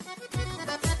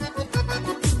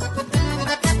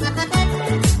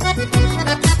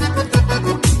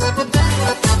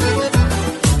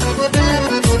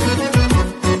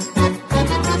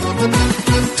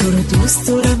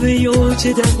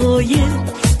موج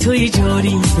دقایق توی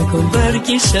جاری بکن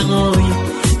برگ شقایق.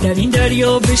 در این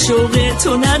دریا به شوق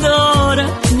تو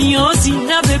ندارم نیازی،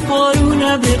 نه به بارون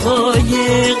نه به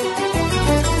قایق.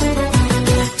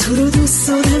 تو رو دوست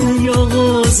دارم یا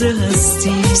آغاز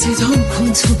هستی، صدام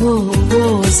کن تو با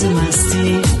آواز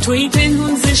مستی. تو این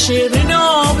پنهون ز شعر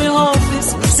ناب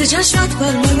حافظ، ز چشمت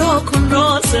برملا کن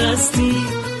راز هستی.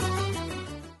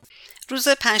 روز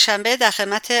پنجشنبه در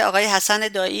خدمت آقای حسن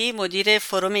دایی مدیر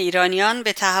فروم ایرانیان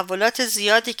به تحولات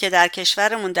زیادی که در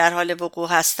کشورمون در حال وقوع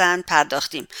هستند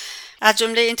پرداختیم. از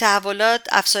جمله این تحولات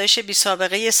افزایش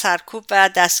بی‌سابقه سرکوب و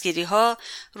دستگیری‌ها،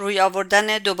 روی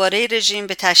آوردن دوباره رژیم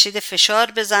به تشدید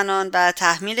فشار به زنان و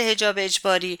تحمیل حجاب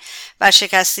اجباری و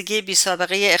شکستگی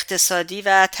بی‌سابقه اقتصادی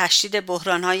و تشدید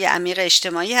بحرانهای عمیق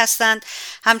اجتماعی هستند.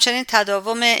 همچنین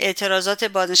تداوم اعتراضات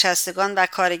بازنشستگان و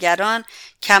کارگران،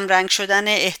 کمرنگ شدن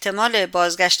احتمال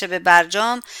بازگشت به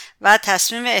برجام و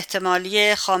تصمیم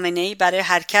احتمالی خامنه‌ای برای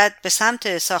حرکت به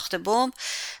سمت ساخت بمب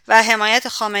و حمایت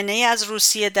خامنه‌ای از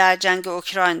روسیه در جنگ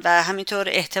اوکراین و همینطور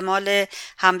احتمال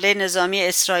حمله نظامی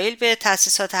اسرائیل به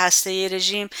تأسیسات هسته‌ای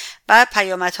رژیم و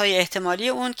پیامدهای احتمالی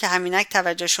اون که همینک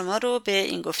توجه شما رو به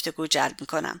این گفتگو جلب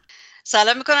می‌کنم.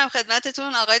 سلام میکنم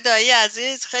خدمتتون آقای دایی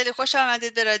عزیز، خیلی خوش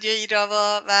آمدید به رادیو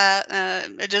ایراوا و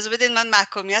اجازه بدید من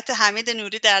محکومیت حمید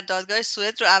نوری در دادگاه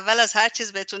سوئد رو اول از هر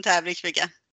چیز بهتون تبریک بگم.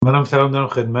 منم سلام دارم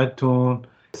خدمتتون،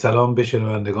 سلام به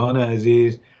شنوندگان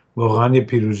عزیز. واقعا یه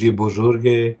پیروزی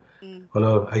بزرگه.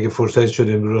 حالا اگه فرصت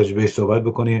شده امروز راجع بهش صحبت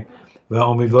بکنیم و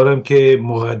امیدوارم که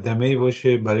مقدمه‌ای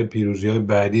باشه برای پیروزی‌های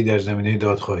بعدی در زمینه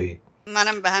دادخواهی.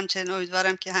 منم به همچنین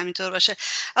امیدوارم که همینطور باشه.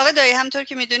 آقای دایی، همونطور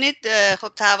که میدونید خب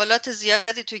تحولات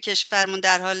زیادی توی کشورمون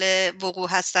در حال وقوع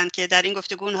هستن که در این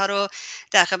گفتگو اونها رو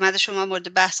در خدمت شما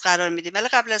مورد بحث قرار میدیم. ولی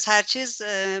قبل از هر چیز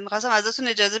می‌خواستم ازتون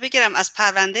اجازه بگیرم از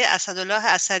پرونده اسدالله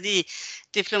اسدی،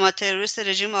 دیپلمات تروریست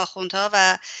رژیم آخوندها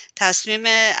و تصمیم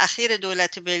اخیر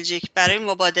دولت بلژیک برای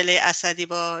مبادله اسدی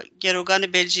با گروگان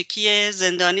بلژیکی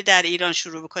زندانی در ایران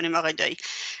شروع بکنیم. آقای دایی،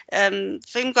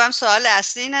 فکر می‌کنم سوال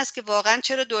اصلی این است که واقعا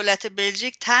چرا دولت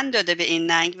بلژیک تن داده به این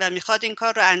ننگ و میخواد این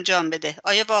کار رو انجام بده؟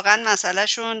 آیا واقعا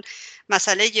مسئلهشون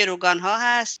مسئله گروگان‌ها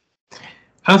هست؟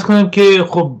 عرض کنم که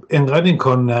خب انقدر این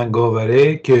کار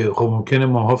ننگاوره که خب ممکنه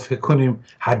ماها فکر کنیم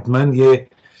حتما یه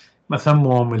مثلا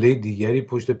معامله دیگری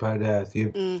پشت پرده هست،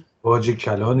 یه باج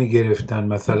کلانی گرفتن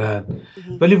مثلا،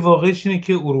 ولی واقعش اینه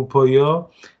که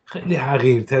اروپایی‌ها خیلی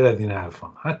حقیرتر از این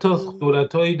حرفان، حتی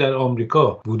دولت‌هایی در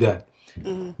آمریکا بودن.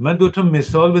 من 2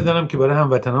 مثال بزنم که برای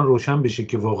هموطنان روشن بشه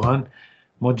که واقعا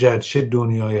ما جدشه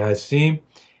دنیایی هستیم.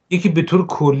 یکی به طور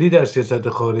کلی در سیاست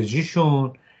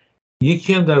خارجیشون،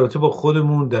 یکی هم در رابطه با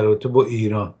خودمون، در رابطه با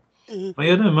ایران. من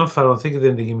یادم من فرانسه که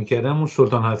زندگی میکردم، اون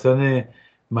سلطان حسن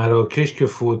مراکش که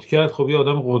فوت کرد، خب یه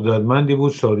آدم قدرتمندی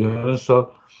بود، سالیان سال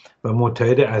و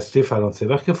متحد اصلی فرانسه.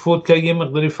 وقتی فوت کرد یه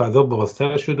مقداری فضا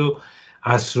بازتر شد و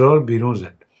اسرار بیرون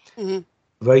زد.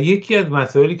 و یکی از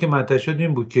مسائلی که مطرح شد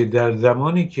این بود که در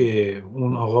زمانی که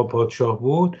اون آقا پادشاه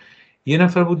بود، یه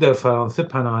نفر بود در فرانسه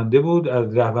پناهنده بود،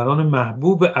 از رهبران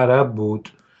محبوب عرب بود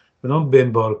به نام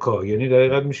بن بارکا، یعنی در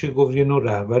حقیقت میشه گفت یه نوع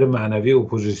رهبر معنوی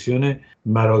اپوزیسیون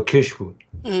مراکش بود.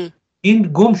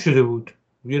 این گم شده بود،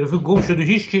 یه دفعه گم شده،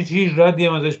 هیچ ردی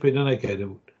هم ازش پیدا نکرده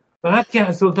بود. فقط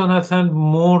که سلطان حسن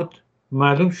مرد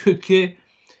معلوم شد که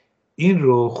این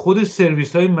رو خود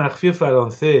سرویس‌های مخفی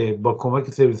فرانسه با کمک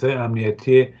سرویس‌های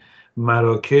امنیتی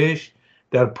مراکش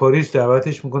در پاریس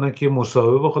دعوتش میکنن که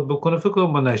مصاحبه با خود بکنه، فکر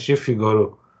کنم با نشریه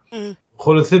فیگارو.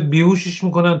 خلاصه بیهوشش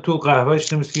میکنن، تو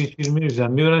قهوهش نمیشه یه چیز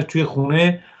میریزن، میبرن توی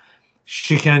خونه،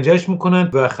 شکنجهش میکنن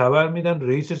و خبر میدن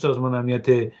رئیس سازمان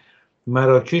امنیت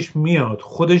مراکش میاد،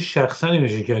 خودش شخصا اینو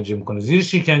شکنجه میکنه، زیر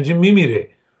شکنجه میمیره.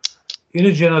 اینو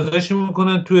جنازه‌اش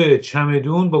میکنن توی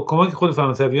چمدون، با کمک خود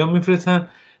فرانسوی‌ها میفرستن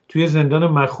توی زندان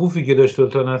مخوفی که داشت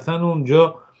سلطان حسن،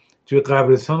 اونجا توی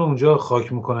قبرستان اونجا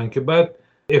خاک میکنن که بعد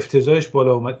افتضاحش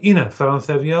بالا اومد. اینه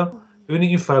فرانسوی‌ها. ببینید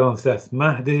این فرانسه است،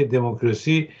 مهد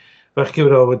دموکراسی. وقتی به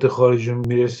روابط خارجی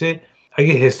میرسه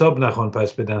اگه حساب نخوان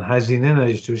پس بدن، هزینه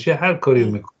نداشته باشه، هر کاری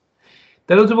میکنه.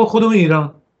 در رابطه با خودمون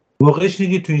ایران، واقعش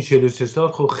اینه که تو این 43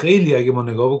 سال خب خیلی اگه ما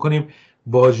نگاه بکنیم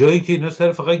باجایی که اینا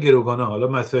سر فقط گروگانه، حالا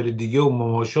مسائل دیگه و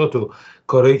مماشات و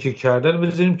کارهایی که کردن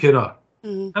بذاریم کنار،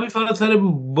 همین فقط سر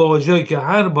باجایی که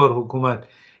هر بار حکومت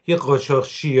یه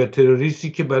قاچاقچی یا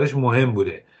تروریستی که براش مهم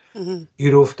بوده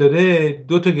گیر افتاده،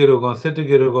 2 تا گروگان 3 تا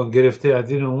گروگان گرفته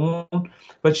از این اون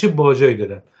و چه باجایی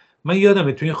دادن. من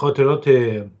یادمه توی این خاطرات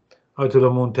آیت الله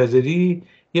منتظری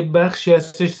یه بخشی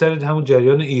هستش سر همون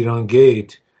جریان ایران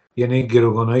گیت، یعنی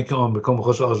گروگانایی که آمریکا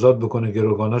می‌خواست آزاد بکنه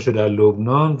گروگاناشو در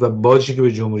لبنان و باجی که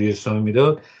به جمهوری اسلامی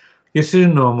میداد، یه سری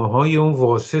نامه‌های اون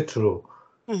واسط رو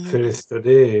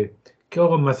فرستاده که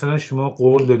آقا مثلا شما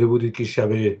قول داده بودید که شب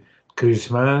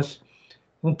کریسمس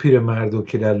اون پیرمردو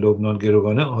که در لبنان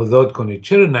گروگانه آزاد کنید،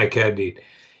 چرا نکردید؟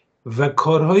 و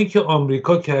کارهایی که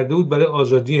آمریکا کرده بود برای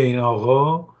آزادی این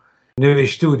آقا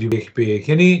نوشته بودی یک به یک،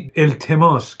 یعنی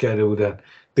التماس کرده بودن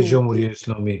به جمهوری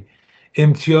اسلامی،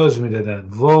 امتیاز میدادن.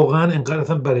 واقعا اینقدر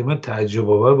اصلا برای من تعجب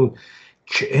آور بود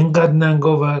که اینقدر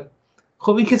ننگاور.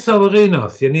 خب این که سابقه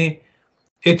ایناست، یعنی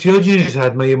احتیاجی نیست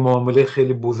حتما یه معامله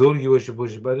خیلی بزرگی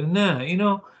باشه برای نه،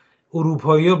 اینا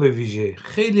اروپایی ها به ویژه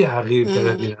خیلی حقیرتر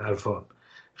از این حرفان.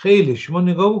 خیلی شما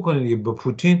نگاه بکنید دیگه، با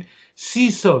پوتین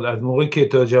 30 سال از موقعی که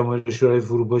اتحاد جماهیر شورای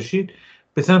فروپاشی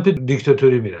به سمت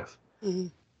دیکتاتوری میرفت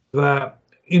و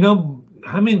اینا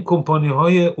همین کمپانی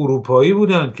های اروپایی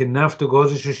بودن که نفت و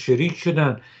گازش رو شریک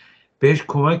شدن، بهش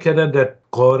کمک کردن در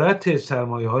غارت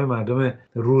سرمایه های مردم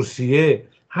روسیه.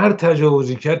 هر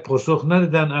تجاوزی کرد پاسخ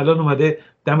ندادن، الان اومده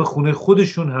دم خونه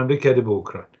خودشون حمله کرده به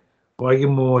اوکراین. و اگه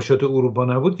مماشات اروپا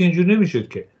نبود که اینجور نمیشد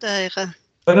که. دقیقاً.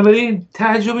 بنابراین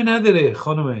تعجبی نداره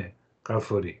خانم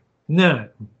غفاری. نه،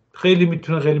 خیلی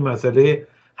میتونه خیلی مسئله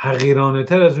حقیرانه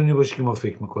تر از اونی باشه که ما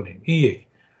فکر میکنیم. این یک.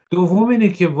 دوم اینه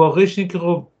که واقعش اینه که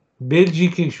خب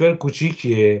بلژیک کشور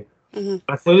کوچیکیه،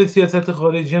 مسائل سیاست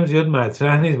خارجی هم زیاد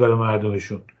مطرح نیست برای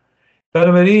مردمشون،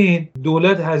 بنابراین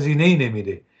دولت هزینه‌ای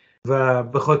نمیده و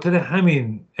به خاطر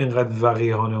همین اینقدر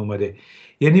وقیحانه اومده.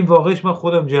 یعنی واقعش من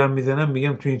خودم جمع میزنم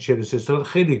میگم تو این 43 سال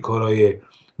خیلی کارهای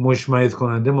مشمئز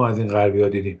کننده ما از این غربی‌ها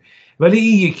دیدیم، ولی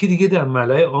این یکی دیگه در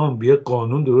ملأ عام بیا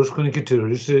قانون درست کنی که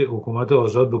تروریست حکومت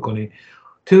آزاد بکنی،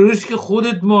 تروریستی که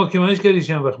خودت محاکمه‌اش کردی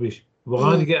چند وقت پیش،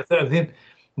 واقعا دیگه اصلا از این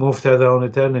مفتضحانه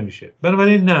تر نمیشه.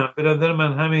 بنابراین نه، به نظر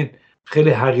من همین خیلی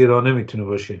حقیرانه میتونه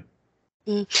باشه.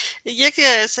 یک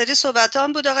سری صحبت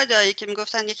هم بود آقای دایی که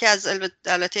میگفتن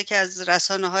یکی از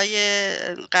رسانه‌های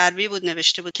غربی بود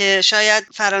نوشته بود که شاید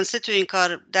فرانسه تو این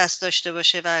کار دست داشته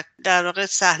باشه و در واقع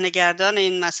صحنه‌گردان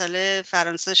این مسئله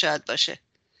فرانسه شاید باشه.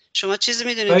 شما چیزی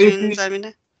میدونید تو این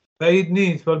زمینه؟ بعید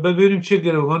نیست، ولی ببینیم چه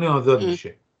گروگانی آزاد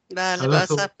میشه. بله، الان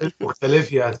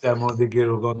مختلفی هست در مورد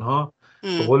گروگان‌ها.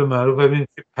 به قول معروف ببینیم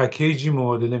چه پکیجی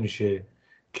مبادله میشه،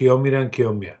 کیا میرن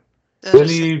کیا میان.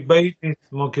 ولی بعید نیست،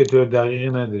 ما که طور دقیقی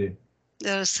نداریم.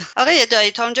 درسته. آقای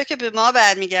دایی، تا اونجا که به ما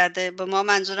برمیگرده، به ما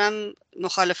منظورم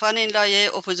مخالفان این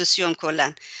لایحه، اپوزیسیون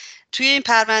کلن، توی این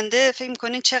پرونده فکر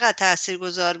می‌کنین چقدر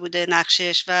تاثیرگذار بوده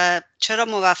نقشش و چرا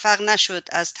موفق نشد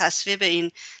از تصویب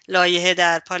این لایحه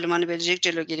در پارلمان بلژیک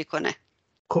جلوگیری کنه؟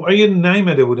 خب اگه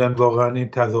نیامده بودن واقعا این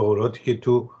تظاهراتی که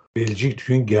تو بلژیک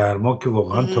تو این گرما که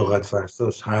واقعا طاقت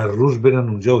فرساست، هر روز برن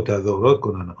اونجا و تظاهرات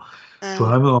کنن. تو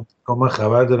همه آمریکا من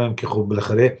خبر دارم که خب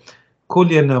بالاخره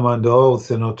کلی نماینده ها و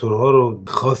سناتورها رو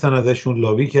خواستن ازشون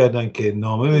لابی کردن که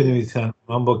نامه بنویسن،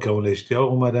 من با کمال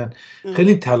اشتیاق اومدن.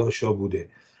 خیلی تلاشا بوده.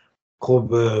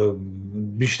 خب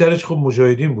بیشترش خب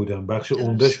مجاهدین بودن، بخش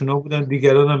عمده‌شون ها بودن،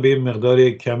 دیگران هم به یه مقدار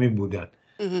کمی بودن.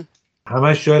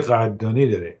 همش شاید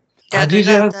قدردانی داره.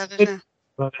 دقیقاً.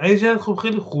 خب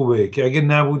خیلی خوبه که اگه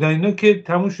نبودن اینا که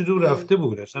تموم شده و رفته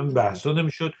بود، اصلا بحثا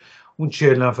نمیشد. اون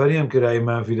 40 نفری هم که رأی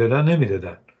منفی دادن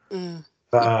نمیدادن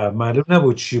و معلوم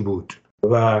نبود چی بود.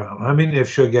 و همین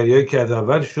افشاگریایی که از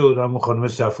اول شد، همون خانم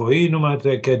صفایی اینو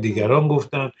مطرح کرد، دیگران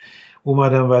گفتن،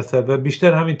 اومدن وسط و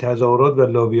بیشتر همین تظاهرات و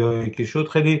لابیایی که شد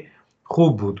خیلی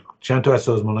خوب بود. چند تا از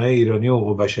سازمان‌های ایرانی و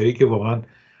حقوق بشری که واقعا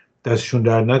دستشون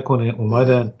در نکنه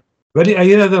اومدن. ولی از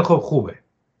یه نظر خب خوبه،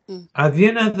 از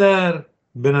یه نظر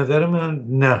به نظر من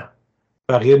نه،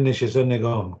 بقیه نشستن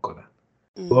نگاه میکنن.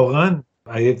 واقعا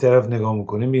از یه طرف نگاه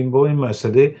میکنیم این با این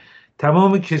مسئله،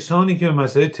 تمام کسانی که به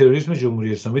مسئله تروریسم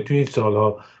جمهوری اسلامی توی این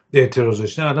سالها اعتراض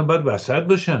داشتن الان باید وسط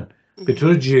باشن به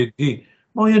طور جدی.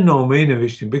 ما یه نامه‌ای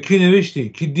نوشتیم، به کی نوشتی؟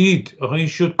 کی دید؟ آخه این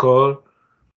شد کار؟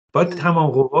 باید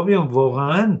تمام قوا بیان.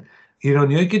 واقعا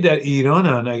ایرانیایی که در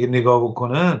ایرانن اگه نگاه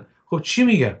بکنن خب چی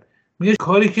میگن؟ میگه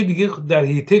کاری که دیگه در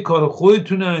حیطه کار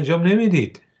خودتون انجام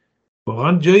نمیدید.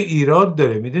 واقعا جای ایراد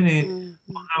داره، میدونید؟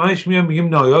 ما همش میگیم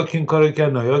نایاک این کارو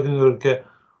کرد، نایاک این کارو کرد.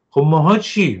 خب ماها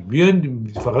چی؟ بیان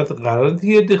فقط قراره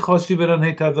یه عده خاصی برن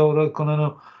هی تظاهرات کنن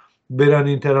و برن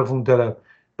این طرف اون طرف،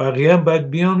 بقیه هم باید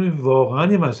بیان.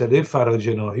 واقعا یه مسئله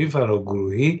فراجناحی،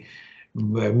 فراگروهی،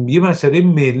 یه مسئله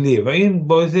ملیه و این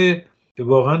باعث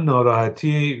واقعا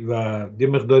ناراحتی و یه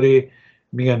مقداری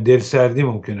میگن دلسردی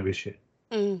ممکنه بشه.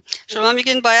 شما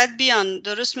میگین باید بیان،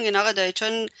 درست میگین آقا دایی،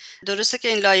 چون درسته که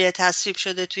این لایحه تصویب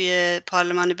شده توی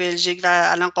پارلمان بلژیک و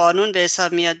الان قانون به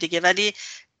حساب میاد دیگه، ولی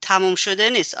تموم شده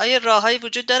نیست. آیا راههایی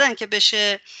وجود دارن که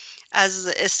بشه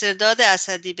از استرداد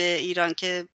اسدی به ایران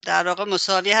که در واقع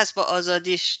مساوی هست با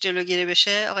آزادیش جلوگیری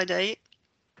بشه آقای دایی؟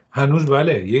 هنوز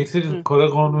بله، یک سری کار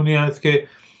قانونی هست که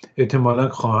احتمالاً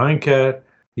خواهند کرد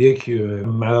یک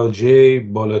مراجع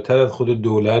بالاتر از خود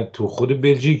دولت تو خود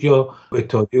بلژیک یا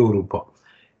اتحادیه اروپا.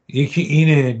 یکی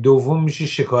اینه. دوم میشه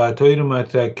شکایت‌هایی رو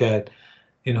مطرح کرد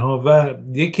اینها، و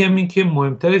یکی هم این که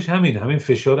مهمترش همین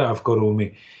فشار افکار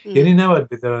عمومی. یعنی نباید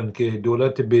بذارن که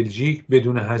دولت بلژیک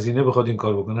بدون هزینه بخواد این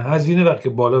کار بکنه. هزینه وقتی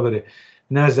بالا بره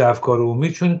نزد افکار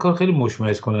عمومی، چون این کار خیلی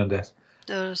مشمئز کننده است.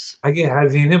 درست. اگه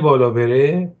هزینه بالا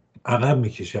بره عقب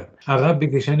میکشن. عقب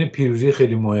بکشن پیروزی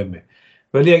خیلی مهمه.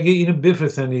 ولی اگه اینو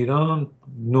بفرستن ایران،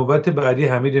 نوبت بعدی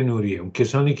حمید نوریه. اون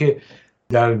کسانی که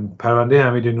در پرونده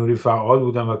حمید نوری فعال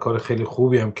بودن و کار خیلی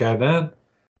خوبی هم کردن،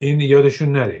 این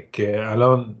یادشون نره که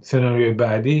الان سناریوی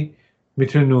بعدی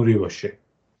میتونه نوری باشه.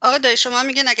 آقا دایی شما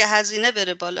میگین اگه هزینه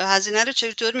بره بالا، هزینه رو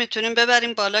چطور میتونیم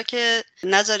ببریم بالا که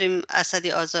نذاریم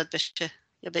اسدی آزاد بشه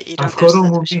یا به ایران افکار ارسال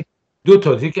بشه؟ عمومی دو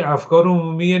تا، یکی افکار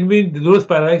عمومی، یعنی درست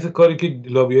برعکس کاری که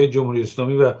لابی‌های جمهوری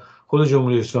اسلامی و خود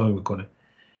جمهوری اسلامی میکنه.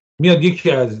 میاد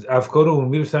یکی از افکار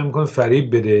عمومی رو سعی میکنه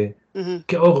فریب بده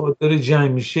که آقا داره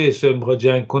جنگ میشه، اسرائیل میخواد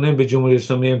جنگ کنه، به جمهوری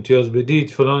اسلامی امتیاز بدید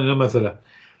فلان اینا. مثلا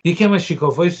یکی از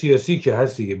شکاف‌های سیاسی که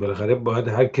هست دیگه، بالاخره باید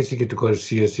هر کسی که تو کار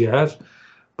سیاسی هست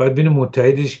باید بین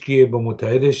متحدش کیه، با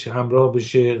متحدش همراه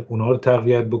بشه، اونها رو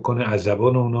تقویت بکنه از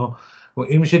زبان اونها، و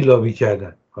این میشه لابی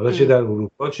کردن، حالا چه در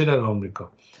اروپا چه در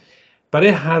آمریکا. برای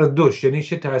هر دوش، یعنی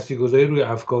چه تاثیرگذاری روی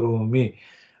افکار عمومی،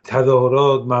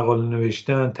 تظاهرات، مقاله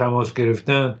نوشتن، تماس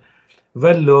گرفتن و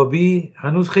لابی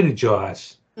هنوز خیلی جا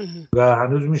هست و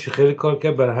هنوز میشه خیلی کار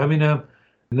کرد. برای همینم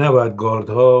نباید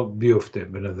گاردها بیفته.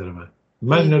 به نظر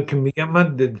من اینا که میگم،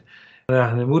 من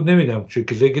راهنمود نمیدم، چون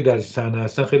کسایی که در صحنه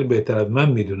هستن خیلی بهتر از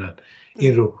من میدونن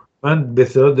این رو. من به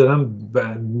اصطلاح دارم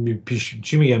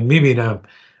میبینم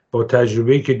با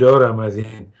تجربه‌ای که دارم از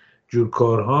این جور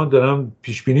کارها، دارم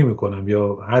پیش بینی میکنم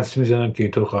یا حدس میزنم که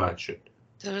اینطور خواهد شد.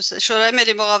 درسته. شورای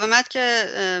ملی مقاومت که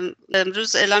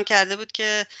امروز اعلام کرده بود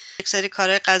که یک سری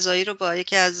کارهای قضایی رو با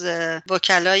یکی از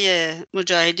وکلای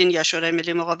مجاهدین یا شورای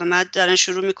ملی مقاومت دارن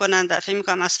شروع میکنن و فکر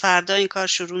میکنم از فردا این کار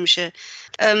شروع میشه.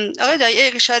 آقای دایی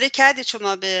اشاره کردید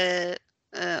شما به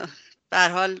هر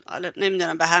حال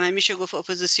نمیدونم به همه میشه گفت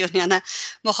اپوزیسیون یا نه،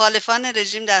 مخالفان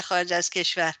رژیم در خارج از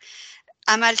کشور،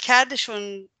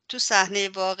 عملکردشون تو صحنه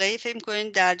واقعی فکر می‌کنین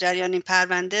در جریان این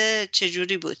پرونده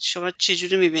چجوری بود؟ شما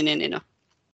چجوری می‌بینین اینو؟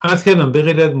 عرض کردم به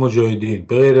غیر از مجاهدین،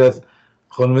 به غیر از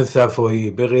خانم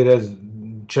صفایی، به غیر از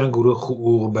چند گروه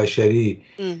حقوق بشری،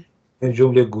 من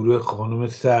جمله گروه خانم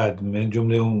سعد، من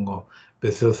جمله اون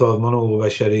به سازمان حقوق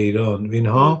بشر ایران،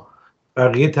 اینها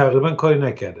بقیه تقریبا کاری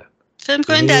نکردن. فکر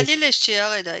می‌کنین دلیلش چیه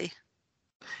آقای دایی؟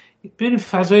 ببین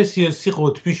فضای سیاسی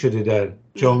قطبی شده در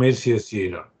جامعه سیاسی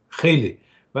ایران خیلی،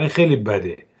 و این خیلی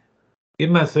بده. یه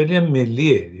مسئله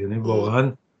ملیه، یعنی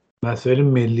واقعا مسئله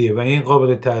ملیه و این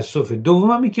قابل تاسفه.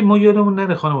 دوم هم این که ما یادمون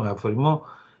نره خانم غفاری، ما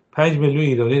 5 میلیون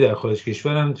ایرانی در خارج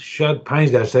کشورن، شاید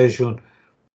 5%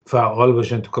 فعال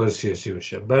باشن تو کار سیاسی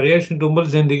باشن، بقیهشون دنبال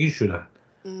زندگیشونن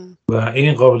و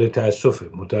این قابل تاسفه.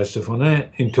 متاسفانه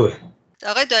اینطوره.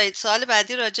 آقای دایی سوال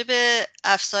بعدی راجع به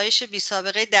افزایش بی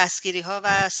سابقه دستگیری ها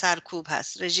و سرکوب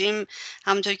هست. رژیم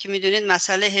همونطور که میدونید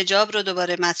مسئله حجاب رو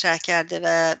دوباره مطرح کرده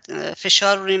و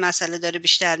فشار روی مسئله داره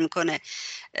بیشتر میکنه.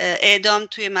 اعدام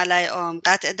توی ملأ عام،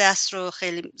 قطع دست رو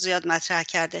خیلی زیاد مطرح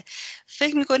کرده.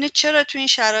 فکر میکنید چرا توی این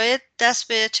شرایط دست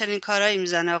به چنین کارهایی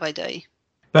میزنه آقای دایی؟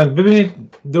 بله ببینید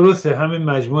درسته، همین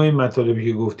مجموعه مطالبی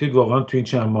که گفتید واقعا توی این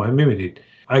چند ماه میبینید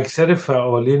اکثر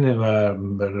فعالین و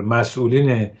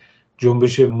مسئولین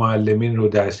جنبش معلمین رو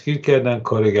دستگیر کردن،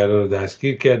 کارگرها رو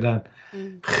دستگیر کردن.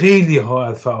 خیلی ها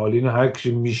از فعالین هر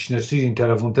کی میشناسید این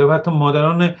طرف اون طرف، حتی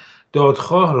مادران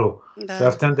دادخواه رو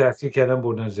رفتن دستگیر کردن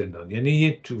بردن زندان. یعنی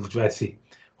یه وسیع.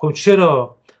 خب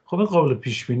چرا؟ خب این قابل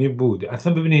پیش بینی بود.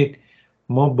 اصلا ببینید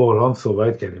ما بارها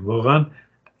صحبت کردیم، واقعا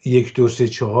 1 2 3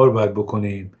 4 باید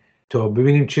بکنیم تا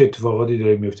ببینیم چه اتفاقاتی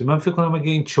داره میفته. من فکر کنم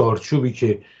اگه این چارچوبی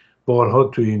که بارها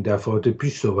توی این دفعات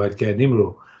پیش صحبت کردیم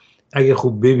رو اگه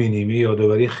خوب ببینیم،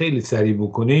 یادآوری خیلی سریع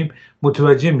بکنیم،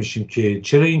 متوجه میشیم که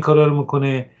چرا این کارا رو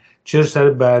میکنه، چرا سر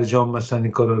برجام مثلا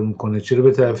این کارا رو میکنه، چرا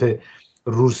به طرف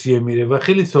روسیه میره و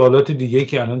خیلی سوالات دیگه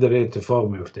که الان داره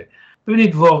اتفاق میفته.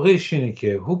 ببینید واقعش اینه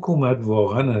که حکومت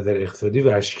واقعا نظر اقتصادی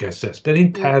ورشکسته است. در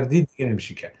این تردید دیگه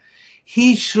نمیشه کرد.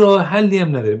 هیچ راه حلی هم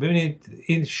نداره. ببینید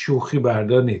این شوخی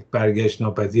بردار نیست، برگشت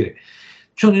ناپذیره.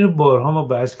 چون اینو بارها ما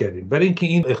بحث کردیم. برای اینکه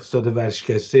این اقتصاد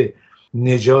ورشکسته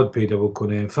نجات پیدا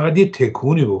بکنه، فقط یه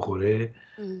تکونی بخوره،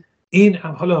 این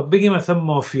حالا بگیم مثلا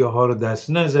مافیاها رو دست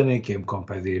نزنه که امکان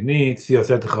پذیر نیست،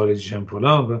 سیاست خارجیش هم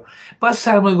فلان، باید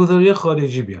سرمایه‌گذاری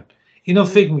خارجی بیان. اینا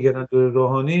فکر می‌کردن دوره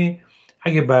روحانی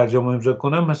اگه برجام امضا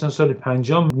کنن مثلا سال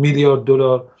 50 میلیارد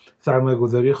دلار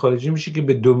سرمایه‌گذاری خارجی میشه که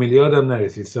به 2 میلیارد هم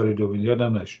نرسید، سال 2 میلیارد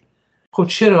هم نشد. خب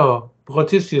چرا؟ به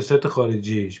خاطر سیاست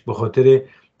خارجیش، به خاطر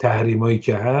تحریمایی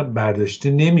که هم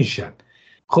برداشته نمیشن.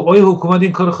 خب آیا حکومت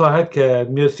این کار خواهد کرد؟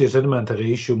 میاد سیاست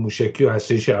منطقه‌ایش و موشکی و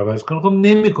هسته‌ایش عوض کنه؟ خب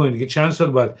نمیکنه دیگه. چند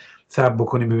سال باید صبر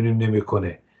بکنیم ببینیم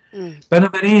نمیکنه.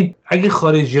 بنابراین اگه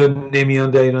خارجی‌ها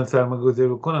نمیان در ایران سرمایه‌گذاری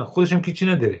بکنن، خودش هم چی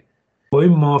نداره. با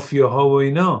این مافیاها و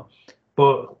اینا،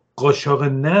 با قاچاق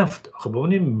نفت، خب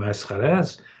این مسخره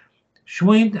است.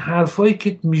 شما این حرفایی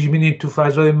که می‌بینید تو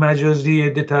فضای مجازی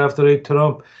عده طرفدارای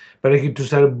ترامپ برای که تو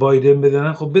سر بایدن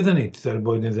بزنن، خب بزنید، تو سر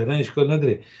بایدن زدن اشکال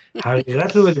نداره.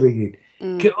 حقیقت رو ولی بگید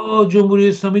که جمهوری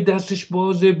اسلامی دستش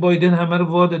بازه، بایدن همه رو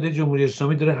وا داده، جمهوری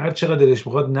اسلامی داره هر چقدر دلش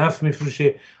میخواد نفت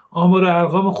میفروشه، آمار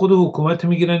ارقام خود حکومت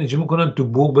میگیرن اینجا میکنن تو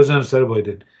بوق بزنن سر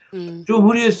بایدن.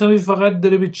 جمهوری اسلامی فقط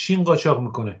داره به چین قاچاق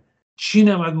میکنه. چین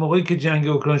هم از موقعی که جنگ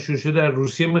اوکراین شروع شده در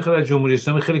روسیه میخره، جمهوری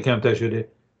اسلامی خیلی کمتر شده.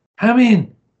 همین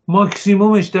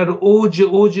ماکسیمومش در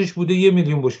اوجش بوده 1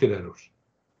 میلیون بشکه در روز،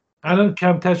 الان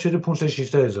کمتر شده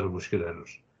 500-600 هزار بشکه در روز.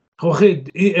 خب خیلی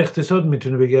این اقتصاد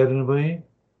میتونه بگردونه با این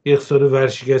اقتصاد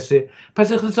ورشکسته؟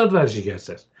 پس اقتصاد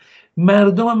ورشکسته است.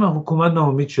 مردم هم حکومت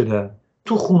ناامید شدن،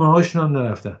 تو خونه هاشون هم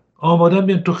نرفتن، آمادن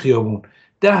بیان تو خیابون.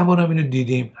 10 بارم اینو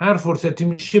دیدیم، هر فرصتی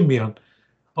میشه میان.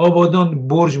 آبادان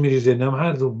برج میریزه، نم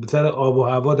هر سر آب و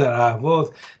هوا، در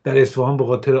اهواز، در اصفهان به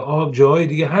خاطر آب، جاهای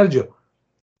دیگه هر جا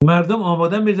مردم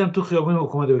آمادن میریزن تو خیابون،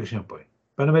 حکومت بکشن پایین.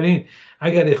 بنابراین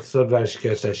اگر اقتصاد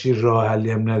ورشکسته‌اش راه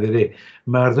حلی هم نداره،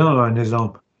 مردم و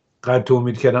نظام قطع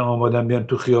امید کردن آمادن بیان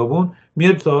تو خیابون،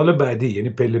 میاد سوال بعدی، یعنی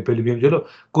پله پله بیام جلو.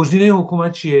 گزینه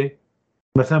حکومت چیه؟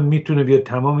 مثلا میتونه بیاد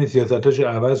تمام سیاستاشو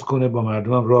عوض کنه با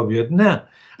مردم راه بیاد؟ نه،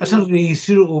 اصلا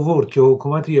رئیسی رو آورد که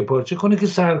حکومت یه پارچه کنه که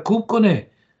سرکوب کنه.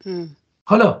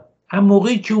 حالا هم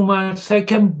موقعی که اومد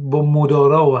سکم با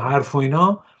مدارا و حرف و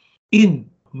اینا این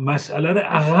مسئله رو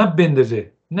عقب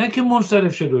بندازه، نه که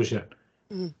منصرف شده باشن.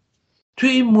 توی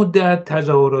این مدت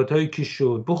تظاهرات هایی که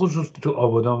شد، بخصوص تو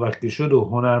آبادان وقتی شد و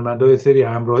هنرمندای سری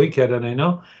همراهی کردن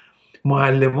اینا،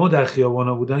 معلم‌ها در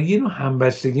خیابانا بودن، یه نوع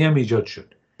همبستگی هم ایجاد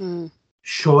شد.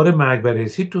 شعار مرگ بر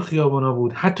اسید تو خیابانا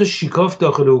بود، حتی شیکاف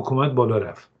داخل حکومت بالا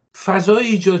رفت. فضای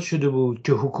ایجاد شده بود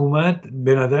که حکومت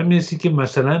به نظر میرسید که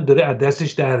مثلا داره از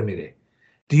دستش در میره،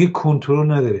 دیگه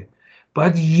کنترل نداره،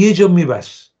 باید یه جا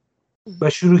میبست و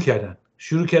شروع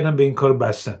کردن به این کار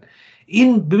بستن.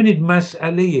 این ببینید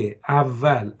مسئله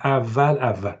اول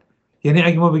یعنی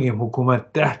اگه ما بگیم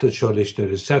حکومت 10 تا چالش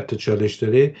داره، 100 تا چالش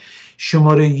داره،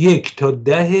 شماره 1 تا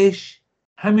 10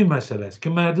 همین مسئله است که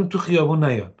مردم تو خیابون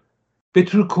نیان،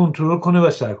 بتونه کنترل کنه و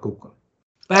سرکوب کنه.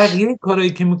 بقیه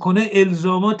کارهایی که میکنه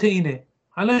الزامات اینه.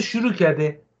 حالا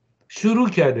شروع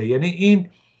کرده یعنی این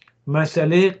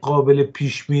مسئله قابل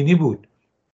پیش بینی بود.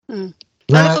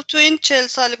 ولی خب تو این 40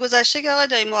 سال گذشته که آقای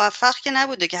دایی موفق که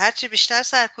نبوده که هرچی بیشتر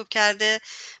سرکوب کرده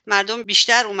مردم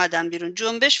بیشتر اومدن بیرون.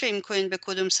 جنبش فکر می‌کنین به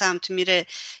کدوم سمت میره؟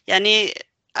 یعنی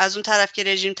از اون طرف که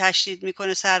رژیم تشدید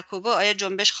میکنه سرکوبه، آیا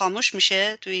جنبش خاموش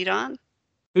میشه تو ایران؟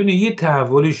 ببینید یه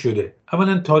تحولی شده.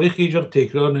 اولا تاریخ هیچ وقت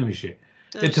تکرار نمیشه.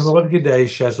 اتفاقاتی که دهه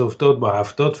 60 افتاد با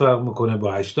 70 فرق میکنه،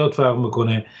 با 80 فرق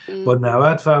میکنه، با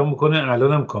 90 فرق میکنه،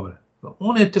 الان هم کاملا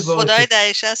اون اتفاقی خدای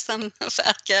دهه 60 هم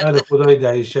فرق کرده. بله خدای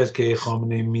دهه 60 که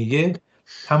خامنه میگه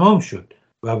تمام شد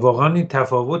و واقعا این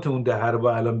تفاوت اون دهه رو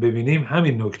با الان ببینیم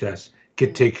همین نکته است که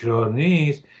تکرار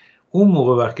نیست. اون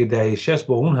موقع وقتی دهه 60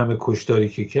 با اون همه کشتاری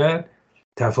که کرد،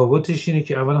 تفاوتش اینه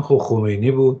که اولا خب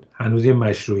خمینی بود، هنوز یه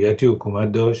مشروعیتی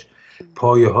حکومت داشت،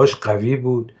 پایه‌هاش قوی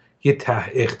بود، یه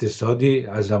اقتصادی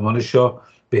از زمان شاه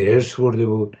به ارث برده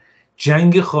بود،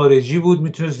 جنگ خارجی بود،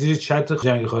 میتونه زیر چتر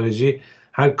جنگ خارجی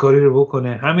هر کاری رو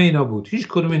بکنه، همه اینا بود، هیچ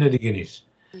کدوم اینا دیگه نیست.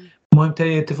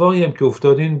 مهمترین اتفاقی هم که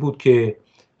افتاد این بود که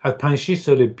از 5-6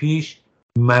 سال پیش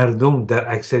مردم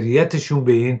در اکثریتشون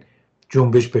به این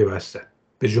جنبش پیوستن،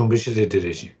 به جنبش ضد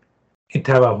رژیم. این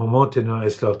توهمات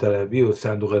اصلاح طلبی و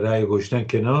صندوق رأی گذاشتن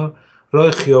کنار،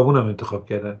 راه خیابون هم انتخاب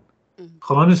کردن،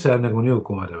 خواهان سرنگونی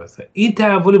حکومت هستن. این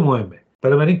تحول مهمه،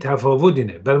 برای من این تفاوت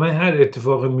اینه، برای من هر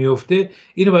اتفاقی میفته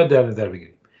اینو باید در نظر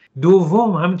بگیریم.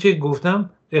 دوم همونچه گفتم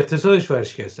اقتصادش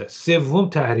ورشکسته است. سوم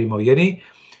تحریما. یعنی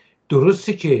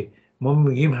درسته که ما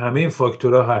میگیم همه این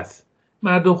فاکتورها هست،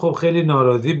 مردم خب خیلی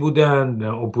ناراضی بودن،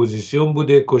 اپوزیسیون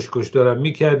بوده، کشکش دارن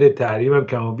میکرده، تحریم هم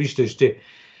کم و بیش داشته،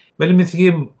 ولی مثل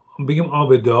که بگیم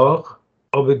آب داغ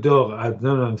از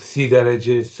 30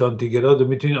 درجه سانتیگراد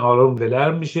میتونین آرام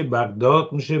ولرم میشه، بعد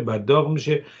داغ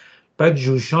میشه، بعد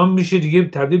جوشان میشه، دیگه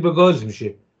تبدیل به گاز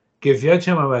میشه، کیفیتش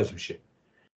هم عوض میشه.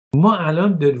 ما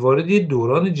الان وارد یه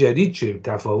دوران جدید شدیم.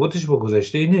 تفاوتش با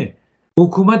گذشته اینه،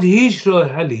 حکومت هیچ راه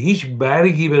حلی، هیچ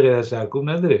برگی به غیر از سرکوب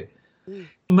نداره.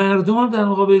 مردم هم در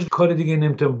مقابل کار دیگه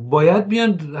نمیتونن، باید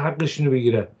بیان حقشونو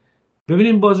بگیرن.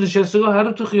 ببینیم بازنشستگان هر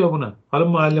رو تو خیابونن،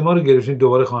 حالا معلم‌ها رو گرفتین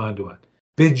دوباره خواهند اومد.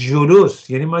 به جلوست.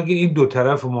 یعنی ما اگه این دو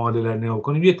طرف معادله رو نگاه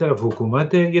کنیم، یه طرف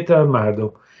حکومته، یه طرف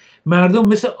مردم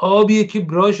مثل آبیه که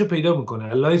راهشو پیدا میکنه،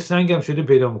 الله سنگ هم شده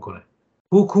پیدا میکنه.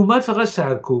 حکومت فقط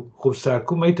سرکوب. خب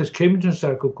سرکوب ما تا کی میتونه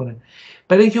سرکوب کنه؟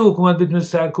 برای اینکه حکومت بتونه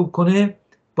سرکوب کنه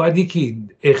باید یکی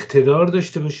اقتدار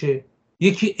داشته باشه،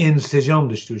 یکی انسجام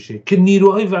داشته باشه که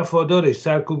نیروهای وفادارش،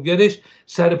 سرکوبگرش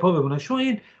سر پا بمونن. شما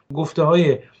این گفته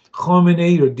های خامنه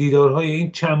ای رو، دیدارهای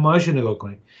این چند ماهش رو نگاه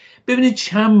کنید، ببینید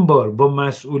چند بار با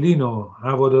مسئولین و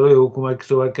هوادارهای حکومت که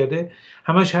صحبت کرده،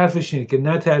 همش حرفش اینه که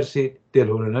نترسید،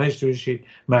 دلهره نشته باشید،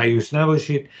 مایوس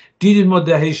نباشید، دیدید ما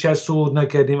دهه 60 صعود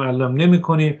نکردیم الان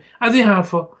نمی‌کنیم، از این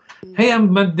حرفا. هم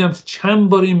من دیدم چند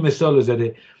بار این مثال رو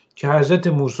زده که حضرت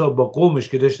موسی با قومش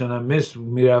که داشتن هم مصر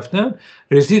میرفتن،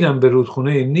 رسیدن به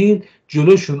رودخونه نیل،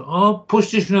 جلوشون آب،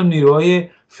 پشتشون هم نیروهای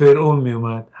فرعون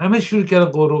میومد، همه شروع کردن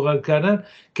قروقل کردن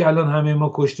که الان همه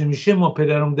ما کشته میشه، ما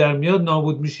پدرم در میاد،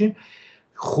 نابود میشیم.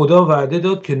 خدا وعده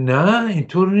داد که نه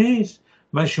اینطور نیست،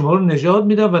 من شما رو نجات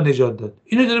میدم و نجات داد.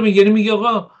 اینو داره میگه، میگه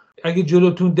آقا اگه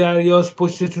جلوتون دریاست،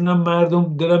 پشتتون هم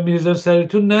مردم دارن میریزن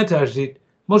سرتون، نترسید،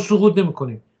 ما سقوط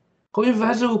نمیکنیم. خب این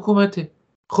وضع حکومته.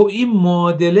 خب این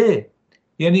معادله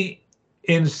یعنی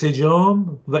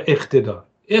انسجام و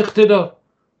اقتدار.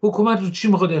 حکومت رو چی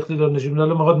میخواد اقتدار نشون بده؟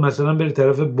 میخواد مثلا بره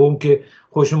طرف بم که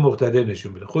خودشو مقتدر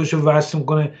نشون بده، خودشو وصل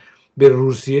کنه به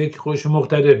روسیه که خودشو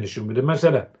مقتدر نشون بده.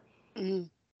 مثلا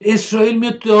اسرائیل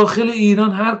میاد داخل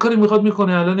ایران هر کاری میخواد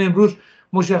میکنه. الان امروز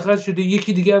مشخص شده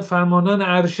یکی دیگه از فرماندهان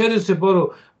ارشد سپاه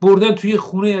رو بردن توی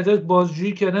خونه ازش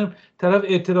بازجویی کردن، طرف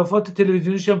اعترافات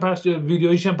تلویزیونیش هم پخش،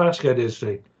 ویدیویش هم پخش کرده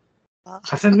اسرائیل.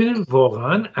 اصلا ببینید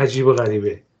واقعا عجیب و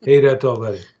غریبه، حیرت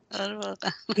آوره.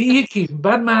 این یکی.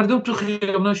 بعد مردم تو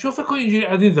خیابون شو فکر کن اینجوری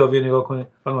از این زاویه نگاه کنه،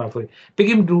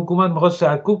 بگیم حکومت میخواد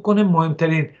سرکوب کنه،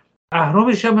 مهمترین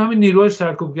اهرامش هم همین نیروهای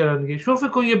سرکوبگران دیگه. شو فکر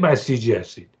کن یه بسیجی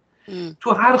هستید،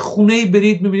 تو هر خونه‌ای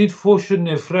برید میبینید فحش و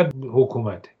نفرت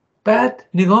حکومت. بعد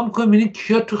نگاه میکنید میبینید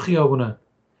کیا تو خیابونن،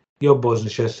 یا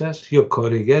بازنشسته است، یا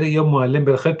کارگر، یا معلم،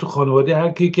 بالاخره تو خانواده هر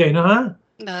کی که اینا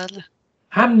بله،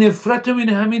 هم نفرت رو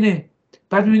میبینه همینه.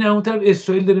 بعد میبینه اون طرف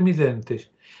اسرائیل داره میزنتش.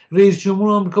 رئیس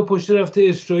جمهور آمریکا پشت رفته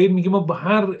اسرائیل، میگه ما با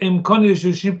هر امکانی داشته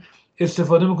باشیم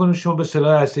استفاده میکنیم شما به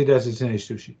سلاح هسته‌ای دسترسی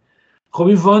نداشته باشید. خب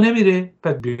این وا نمیره،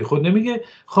 بعد بی خود نمیگه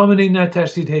خامنه ای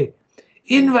نترسید. هی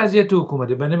این وضعیت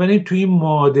حکومته. بنابراین توی این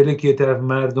معادله که یه طرف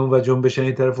مردم و جنبشن،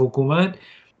 یه طرف حکومت،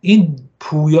 این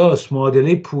پویاست،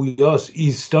 معادله پویاست،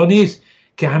 ایستا نیست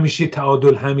که همیشه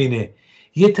تعادل همینه.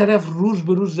 یه طرف روز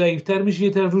به روز ضعیفتر میشه، یه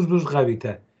طرف روز به روز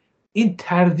قوی‌تر. این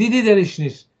تردیدی درش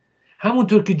نیست.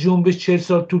 همونطور که جنبش 40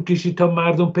 سال طول کشید تا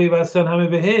مردم پیوستن همه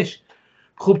بهش،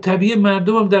 خب طبیعی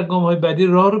مردم هم در گام‌های بعدی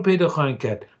راه رو پیدا خواهند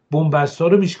کرد، بن‌بست‌ها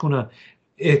رو میشکنن،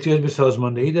 احتیاج به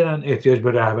سازماندهی دارن، احتیاج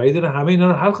به رهبری دارن، همه اینا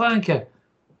رو حل خواهند کرد.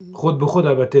 خود به خود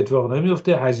البته اتفاق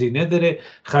نمیفته، هزینه داره،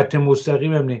 خط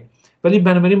مستقیم هم نیست، ولی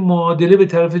بنابراین معادله به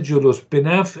طرف جلوست، به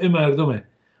نفع مردمه.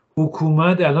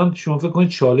 حکومت الان شما فکر کنید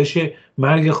چالش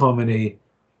مرگ خامنه ای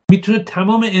میتونه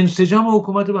تمام انسجام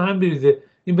حکومت رو به هم بریزه،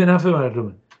 این به نفع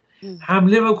مردمه.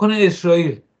 حمله بکنه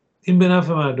اسرائیل، این به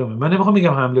نفع مردمه. من نمیخوام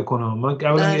میگم حمله کنه، من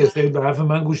اولا اسرائیل به حرف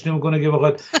من گوش نمیکنه که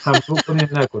بخواد حمله کنه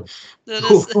نکنه.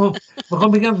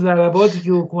 میخوام بگم ضرباتی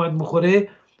که حکومت میخوره،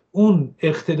 اون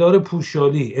اقتدار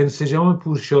پوشالی، انسجام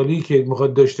پوشالی که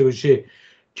میخواد داشته باشه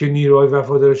که نیروهای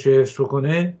وفادارش رو حفظ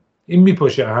کنه، این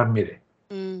میپاشه، هم میره.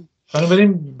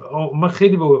 بنابراین من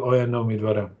خیلی به آینده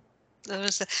امیدوارم.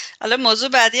 درسته. حالا موضوع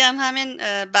بعدی هم همین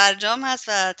برجام هست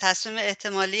و تصمیم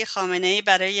احتمالی خامنه ای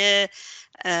برای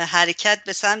حرکت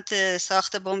به سمت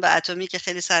ساخت بمب اتمی که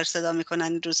خیلی سر صدا میکنن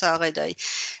این روزها. آقای دایی،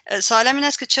 سوالم این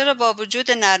است که چرا با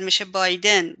وجود نرمش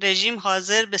بایدن رژیم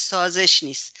حاضر به سازش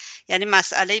نیست؟ یعنی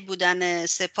مسئله بودن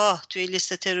سپاه توی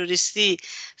لیست تروریستی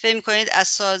فکر می‌کنید از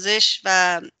سازش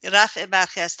و رفع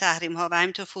برخی از تحریم ها و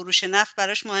همینطور فروش نفت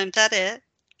براش مهمتره؟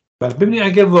 ببینید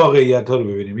اگر واقعیت ها رو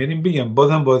ببینیم، یعنی بگم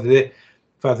بازم بازه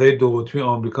فضای دو قطبی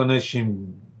آمریکا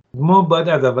نشیم، ما باید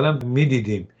از اولم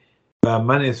میدیدیم و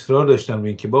من اصرار داشتم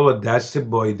این که بابا دست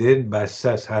بایدن بسته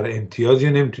است، هر امتیازی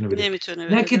نمیتونه بده.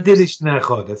 نه که دلش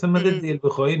نخواد، اصلا من دل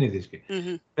بخواهی نیستش که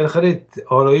بالاخره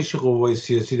آرایش قوای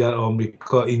سیاسی در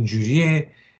آمریکا اینجوریه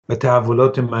و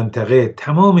تحولات منطقه،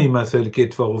 تمام این مسائلی که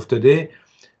اتفاق افتاده،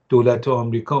 دولت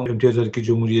آمریکا امتیازاتی که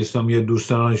جمهوری اسلامی یا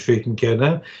دوستانش فکر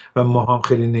میکردن و ما هم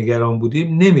خیلی نگران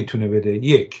بودیم نمیتونه بده.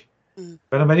 یک،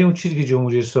 بنابراین اون چیزی که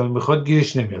جمهوری اسلامی میخواد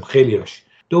گیرش نمیاد خیلیاش.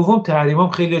 دوم، تحریمام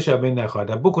خیلیاش از بین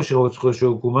نخواهد، بکشه خودش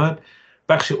حکومت،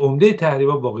 بخش عمده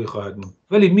تحریما باقی خواهد موند،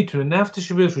 ولی میتونه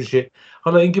نفتشو بفروشه.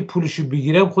 حالا اینکه پولشو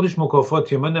بگیره خودش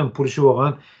مکافاتیه. من پولشو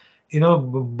واقعا، اینا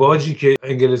باجی که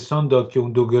انگلستان داد که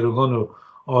اون دو گروگان رو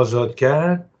آزاد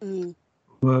کرد،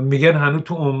 میگن هنوز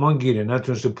تو عمان گیره،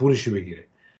 نتونسته پولشو بگیره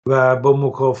و با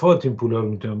مکافات این پولا رو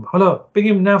میتونم. حالا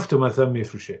بگیم نفت مثلا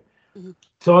میفروشه،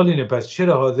 سوال اینه پس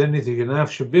چرا حاضر نیستی که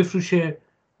نفتشو بفروشه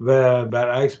و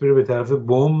برعکس بره به طرف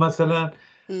بمب مثلا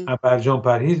برجام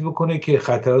پرهیز بکنه که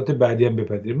خطرات بعدی هم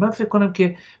بپذیره؟ من فکر کنم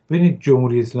که ببینید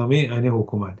جمهوری اسلامی یعنی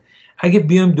حکومت اگه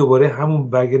بیایم دوباره همون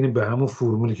برگردیم به همون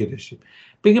فرمولی که داشتیم،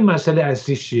 بگیم مسئله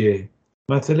اصلیش چیه؟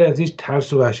 مسئله اصلیش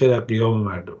ترس و وحشت از قیام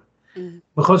مردم.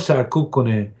 میخواد سرکوب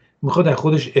کنه، میخواد از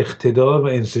خودش اقتدار و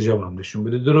انسجام هم نشون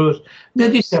بده. درست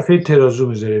میاد یک دفعه ترازو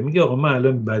میذاره، میگه آقا من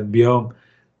الان بعد بیام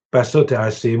بساط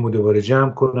هسته‌ایمو دوباره جمع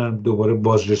کنم، دوباره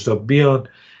بازرساب بیان،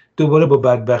 دوباره با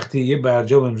بدبختی یه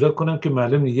برجام امضا کنم که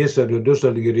معلوم یه سال یا 2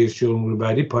 سال دیگه رئیس جمهور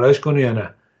بعدی پاراش کنه یا نه.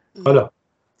 حالا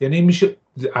یعنی میشه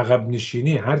عقب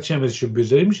نشینی، هر چی هم ازشو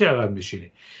بذاری میشه عقب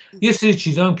نشینی. یه سری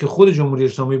چیزا هم که خود جمهوری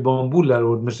اسلامی بامبول در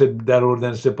آورد، مثل در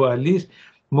آوردن سپاه علیس،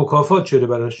 مکافات شده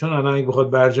براش، چون الان اگه بخواد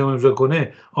برجام امضا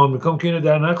کنه آمریکا هم که اینو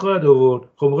در نخواهد آورد.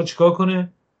 خب موقع چیکار کنه؟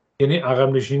 یعنی عقب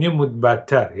نشینی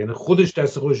بدتر، یعنی خودش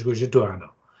دست خودش گوشه تو حنا.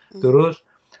 درست؟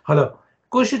 حالا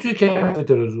گوشه توی کف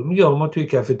ترازو، میگه ما توی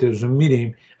کف ترازو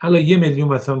میریم حالا 1 میلیون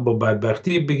مثلا با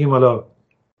بدبختی بگیم حالا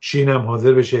چین هم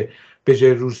حاضر بشه به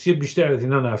جای روسیه بیشتر از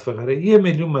اینا نفت بخره، 1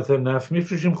 میلیون مثلا نفت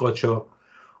میفروشیم قاچاق،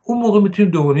 اون موقع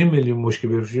میتونیم 2.5 میلیون مشکی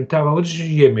بفروشیم، تفاوتش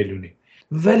 1 میلیونی.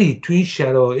 ولی توی این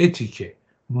شرایطی که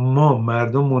ما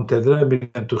مردم منتظر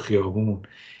میرن تو خیابون،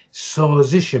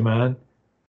 سازش من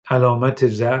علامت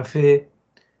ضعف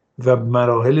و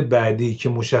مراحل بعدی که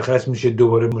مشخص میشه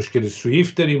دوباره مشکل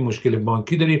سویفت داریم، مشکل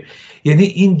بانکی داریم. یعنی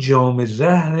این جام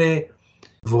زهر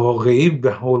واقعی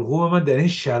به حلقوم من در این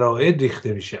شرایط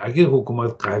ریخته میشه. اگر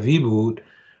حکومت قوی بود،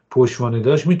 پشتوانه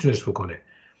داشت، میتونست بکنه.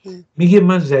 میگه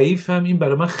من ضعیفم، این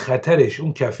برای من خطرش،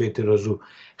 اون کف ترازو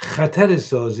خطر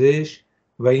سازش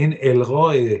و این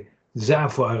الغای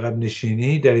ضعف و عقب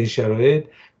نشینی در این شرایط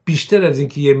بیشتر از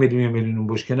اینکه 1 میلیون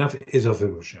بشکه نفت اضافه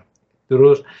باشم.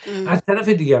 درست؟ از طرف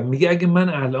دیگه میگه اگه من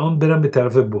الان برم به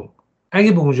طرف بمب،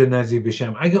 اگه به اونجا نزدیک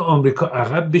بشم، اگه آمریکا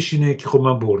عقب بشینه که خب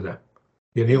من بردم،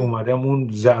 یعنی اومدم اون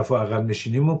ضعف و عقب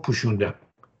نشینیمو پوشوندم.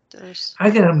 درست.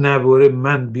 اگر هم نبره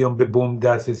من بیام به بمب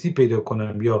دسترسی پیدا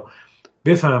کنم یا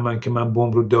بفهمن که من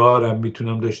بمب رو دارم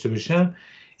میتونم داشته باشم،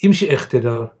 این میشه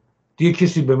اقتدار. دیگه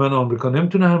کسی به من آمریکا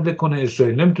نمیتونه حمله کنه،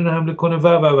 اسرائیل نمیتونه حمله کنه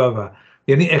و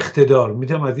یعنی اقتدار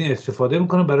میتونم از این استفاده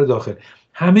میکنم برای داخل.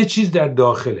 همه چیز در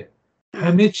داخله،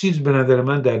 همه چیز به نظر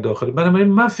من در داخله. بنابراین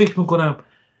من فکر میکنم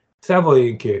سوای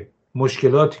این که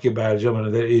مشکلاتی که برجام به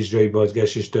نظر اجرایی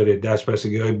بازگشتش داره،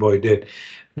 دستبستگی‌های بایدن،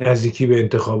 نزدیکی به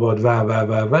انتخابات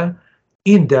و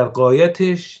این در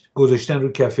قایتش گذاشتن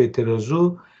رو کف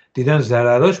ترازو، دیدن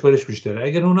ضرراش برش بیشتره.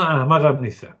 اگر اونا احمق هم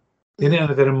نیستن، یعنی از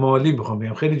نظر مالی بخوام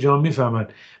بگم خیلی جا میفهمن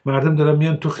مردم دارن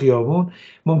میان تو خیابون،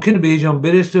 ممکنه به یه جا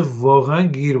برسه واقعا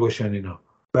گیر باشن اینا،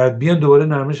 بعد بیان دوباره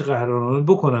نرمش قهرمانانه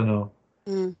بکنن ها.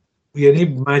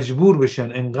 یعنی مجبور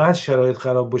بشن، انقدر شرایط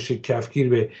خراب باشه کفگیر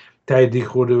به تایید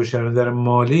خورده باشن، نظر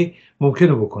مالی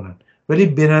ممکنه بکنن. ولی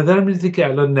به نظر میاد که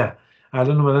الان نه،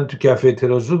 الان اومدن تو کف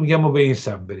ترازو میگن ما به این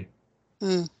سمت بریم.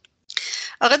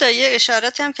 آقا دایی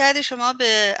اشارات هم کردی شما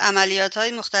به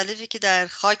عملیات‌های مختلفی که در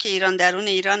خاک ایران، درون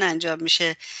ایران انجام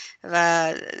میشه و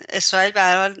اسرائیل به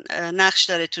هر حال نقش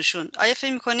داره توشون. آیا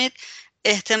فکر می‌کنید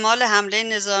احتمال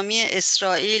حمله نظامی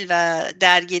اسرائیل و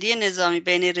درگیری نظامی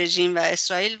بین رژیم و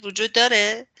اسرائیل وجود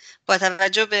داره با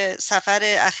توجه به سفر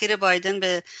اخیر بایدن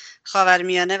به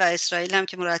خاورمیانه و اسرائیل هم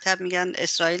که مرتب میگن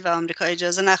اسرائیل و آمریکا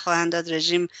اجازه نخواهند داد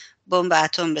رژیم بمب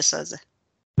اتم بسازه؟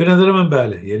 به نظر من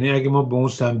بله، یعنی اگه ما به اون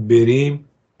سمت بریم،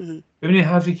 ببینید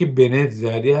حرفی که بنت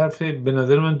زد یه حرف به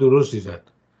نظر من درستی زد.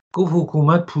 گفت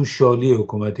حکومت پوشالی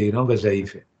حکومت ایران و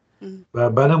ضعیفه و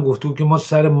بعدم گفت که ما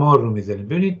سر مار رو میزنیم.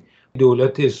 ببینید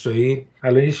دولت اسرائیل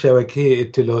الان یه شبکه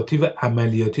اطلاعاتی و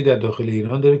عملیاتی در داخل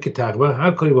ایران داره که تقریبا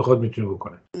هر کاری بخواد میتونه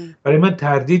بکنه. برای من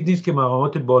تردید نیست که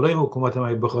مقامات بالای حکومت هم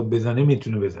اگه بخواد بزنه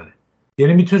میتونه بزنه،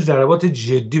 یعنی میتونه ضربات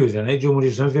جدی بزنه. جمهوری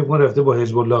اسلامی فکر کنه رفته با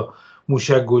حزب الله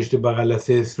موشک گشته بغل دست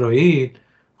اسرائیل،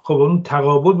 خب اون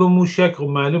تقابل با موشک خب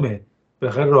معلومه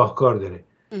بالاخره راهکار داره،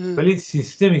 ولی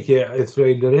سیستمی که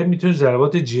اسرائیل داره میتونه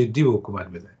ضربات جدی به حکومت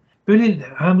بزنه. ببینید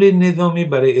حمله نظامی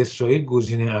برای اسرائیل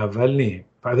گزینه اول نیست،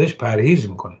 بعدش پرهیز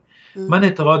میکنه. من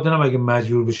اعتقاد دارم اگه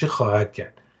مجبور بشه خواهد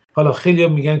کرد. حالا خیلی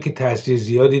هم میگن که تاثیر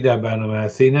زیادی در برنامه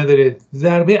هسته‌ای نداره،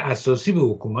 ضربه اساسی به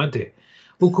حکومته.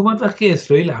 حکومت وقتی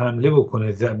اسرائیل حمله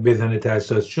بکنه بزنه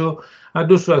تاسیسشو، از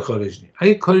دو صورت خارج نیست.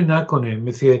 اگه کاری نکنه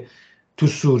مثل تو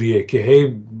سوریه که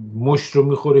هی مشت رو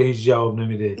میخوره هیچ جواب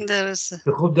نمیده،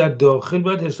 درسته. خب در داخل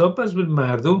باید حساب پس به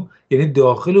مردم، یعنی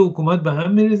داخل حکومت به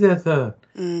هم میریزه، اصلا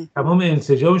تمام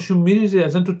انسجامشون میریزه،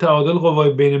 اصلا تو تعادل قوای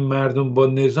بین مردم با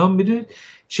نظام میدونید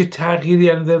چه تغییری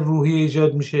در روحیه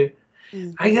ایجاد میشه.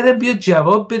 اگرم بیاد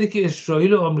جواب بده که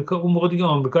اسرائیل و آمریکا، اون موقع دیگه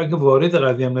آمریکا اگه وارد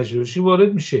قضیه هم نشه باشه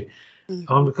وارد میشه.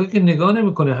 آمریکا که نگاه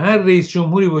نمیکنه، هر رئیس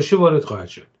جمهوری باشه وارد خواهد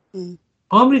شد.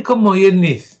 آمریکا مایل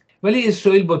نیست، ولی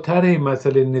اسرائیل با طرح این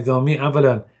مسئله نظامی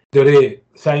اولا داره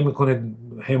سعی میکنه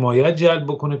حمایت جلب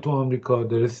بکنه تو آمریکا،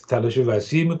 داره تلاش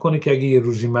وسیع میکنه که اگه یه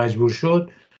روزی مجبور شد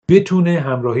بتونه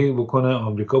همراهی بکنه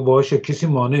آمریکا باشه، کسی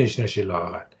مانعش نشه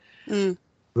لااقل.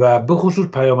 و به خصوص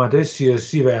پیامدهای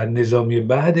سیاسی و نظامی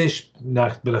بعدش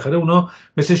بالاخره اونا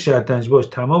مثل شطرنج باز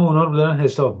تمام اونا رو دارن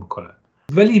حساب میکنن.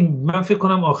 ولی من فکر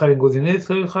کنم آخرین گزینه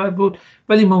اسرائیل خواهد بود،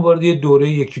 ولی ما وارد یه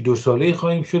دوره 1-2 ساله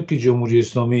خواهیم شد که جمهوری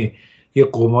اسلامی یه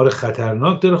قمار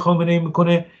خطرناک داره خامنه ای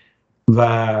میکنه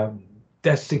و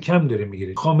دست کم داره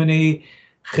میگیره. خامنه ای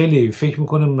خیلی فکر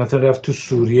میکنه مثلا رفت تو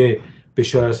سوریه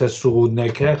بشار اسد سقوط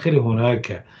نکرد، خیلی هنر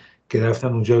کرد که رفتن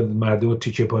اونجا مردم رو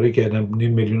تیکه پاره کردن،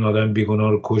 500,000 آدم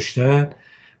بیگناه رو کشتن،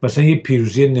 مثلا یه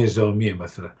پیروزی نظامیه.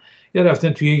 مثلا یا رفتن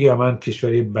توی یمن،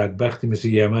 کشوری بدبختی مثل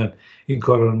یمن این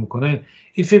کارا رو میکنن.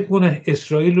 این فکر کنه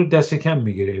اسرائیل رو دست کم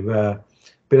میگیره و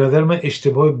به نظر من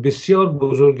اشتباه بسیار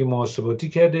بزرگ محاسباتی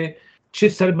کرده، چه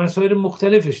سر مسائل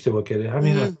مختلف اشتباه کرده.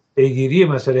 همین پیگیری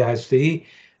مسئله هسته‌ای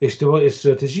اشتباه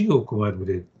استراتژیک حکومت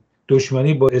بوده،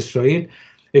 دشمنی با اسرائیل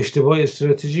اشتباه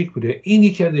استراتژیک بوده. این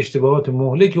یکی از اشتباهات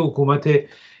مهلک حکومت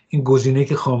این گزینه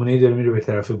که خامنه‌ای داره میره به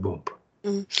طرف بمب.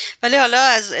 ولی حالا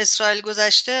از اسرائیل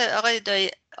گذشته آقای دایی،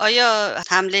 آیا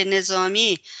حمله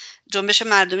نظامی جنبش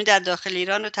مردمی در داخل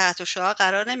ایران رو تحت شعاع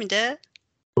قرار نمیده؟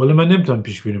 والا من نمیتونم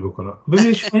پیش بینی بکنم.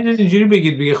 ببینید شما اینجوری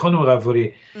بگید خانم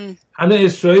غفاری، الان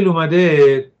اسرائیل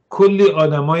اومده کلی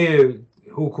آدمای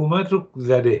حکومت رو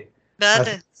زده،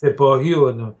 بله. سپاهی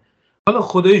و حالا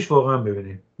خدایش واقعا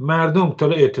ببینید مردم تا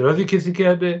اعتراضی کسی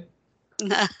کرده؟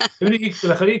 نه. ببینید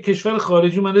بالاخره یک کشور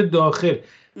خارجی اومده داخل،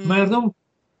 مردم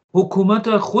حکومت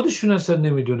رو خودشون اصلا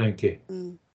نمیدونن که.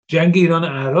 جنگ ایران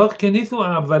عراق که نیست. و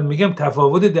اول میگم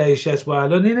تفاوت دهه 60 با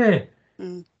الان اینه.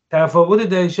 تفاوت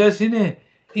دهه 60 اینه،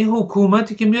 این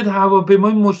حکومتی که میاد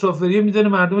هواپیمای مسافریه میزنه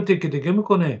مردم رو تکه تکه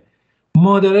میکنه،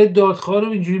 مادرای دادخواه رو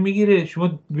اینجوری میگیره.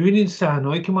 شما ببینید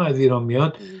صحنه‌ای که ما از ایران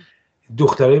میاد،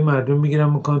 دخترای مردم میگیرن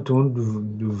میکنن تو اون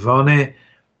وان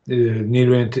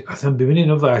نیروی اصلا ببینید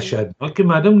اینا وحشتناک که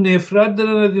مردم نفرت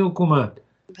دارن از این حکومت.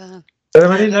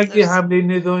 برای اگه حمله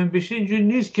نظامی بشه اینجوری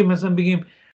نیست که مثلا بگیم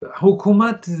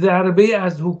حکومت ضربه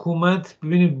از حکومت.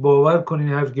 ببینید باور کنین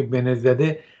حرفی که بنت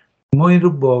زده، ما این رو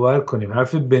باور کنیم،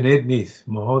 حرف بنت نیست،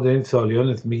 ما داریم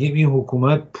سالیان میگیم این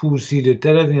حکومت پوسیده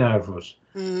تر از این حرف هست.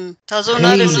 تازه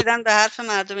اونا رسیدن به حرف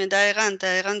مردم.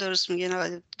 دقیقاً درست میگین آقای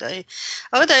دایی.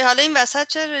 حالا این وسط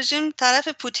چه رژیم طرف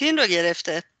پوتین رو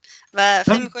گرفته و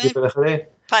فکر می‌کنید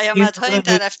پیامدهای این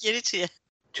طرفگیری چیه؟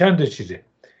 چند چیزه.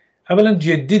 اولا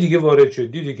جدی دیگه وارد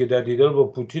شد، دیدی که در دیدار با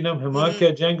پوتین هم حمایت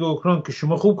کرد جنگ اوکراین که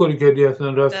شما خوب کاری کردی اصلا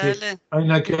رفتی.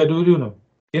 این نکرده بودی اونم،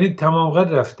 یعنی تمام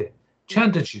قد رفته.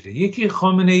 چند تا چیزه. یکی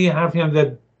خامنه ای حرفی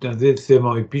هم زد 3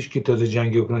 ماه پیش که تازه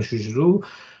جنگ اوکراین شروع،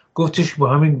 گفتش با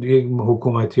همین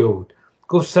حکومتی ها بود،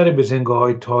 گفت سر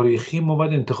بزنگاه‌های تاریخی ما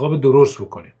باید انتخاب درست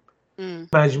بکنیم.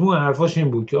 مجموع حرفاش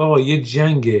این بود که آقا یه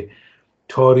جنگ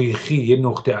تاریخی، یه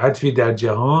نقطه عطفی در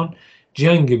جهان،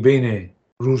 جنگ بین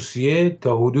روسیه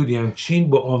تا حدودی هم چین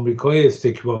با آمریکای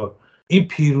استکبار، این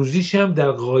پیروزیش هم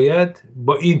در غایت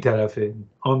با این طرفه،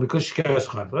 آمریکا شکست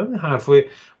خواهد. این حرفای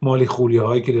مالی خولیه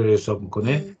هایی که داره حساب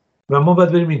میکنه و ما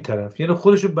باید بریم این طرف، یعنی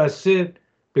خودشو بسته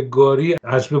به گاری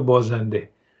اسب بازنده.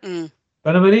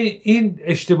 بنابراین این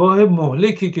اشتباه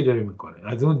مهلکی که داره میکنه،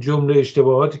 از اون جمله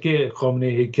اشتباهاتی که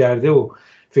خامنه کرده و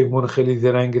فکر میکنه خیلی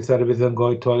زرنگ سر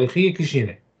بزنگاه تاریخی، یکیش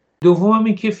اینه. دوم هم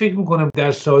این که فکر میکنم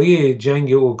در سایه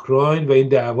جنگ اوکراین و این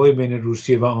دعوای بین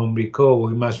روسیه و آمریکا و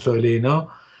این مسائل اینا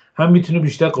هم میتونه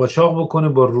بیشتر قاچاق بکنه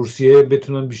با روسیه،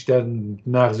 بتونن بیشتر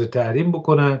نقض تحریم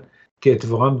بکنن که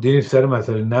اتفاقا دیدیم سر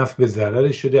مسئله نفت به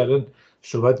ضرر شده. الان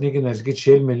صحبت اینه که نزدیک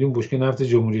 40 میلیون بشکه نفت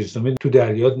جمهوری اسلامی تو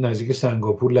دریا نزدیک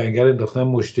سنگاپور لنگر انداختن،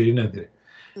 مشتری نداره.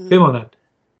 بماند.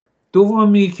 دوم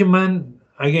میگه که من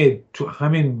اگه تو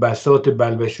همین بساط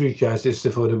بلبشویی که هست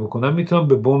استفاده بکنم میتونم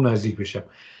به بمب نزدیک بشم.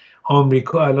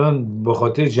 آمریکا الان به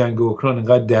خاطر جنگ اوکراین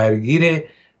انقدر درگیره،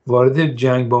 وارد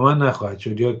جنگ با من نخواهد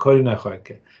شد یا کاری نخواهد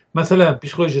کرد. مثلا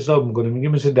پیش خودش حساب میکنه، میگه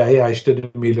مثل دهه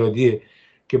 80 میلادی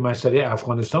که مسئله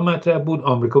افغانستان مطرح بود،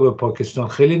 آمریکا به پاکستان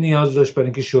خیلی نیاز داشت برای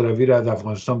اینکه شوروی رو از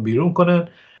افغانستان بیرون کنن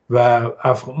و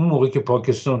اون موقعی که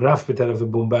پاکستان رفت به طرف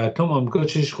بمب اتم، آمریکا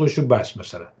چشش خودش رو بس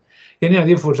مثلا، یعنی از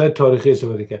یه فرصت تاریخی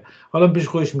استفاده کرد. حالا پیش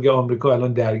خودش میگه آمریکا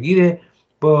الان درگیره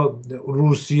با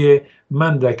روسیه،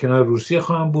 من در کنار روسیه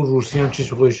خواهم بود، روسیه هم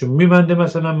چشم خودش رو میبنده،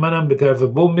 مثلا منم به طرف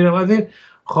بمب میرم. از این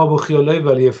خواب و خیالای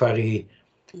ولی فقیهی.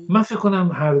 من فکر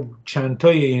کنم هر چند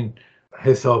تای این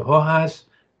حساب ها هست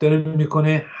داره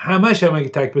میکنه، همش هم اگه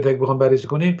تک به تک بخوام بررسی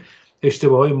کنیم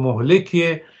اشتباهات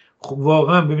مهلکیه.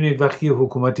 واقعا ببینید وقتی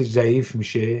حکومتی ضعیف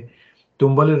میشه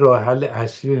دنبال راه حل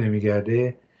اصلی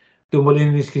نمیگرده، دنبال این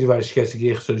نیست که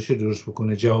ورشکستگی اقتصادیش رو درست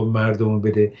بکنه، جواب مردم رو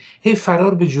بده، هی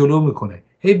فرار به جلو میکنه،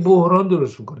 هی بحران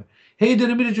درست میکنه، هی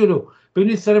داره میره جلو.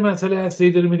 ببینید سر مسئله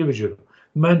هسته‌ای داره میره به جلو،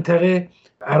 منطقه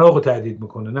عراق رو تهدید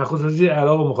میکنه، نخست وزیر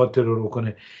عراق رو میخواد ترور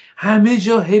کنه، همه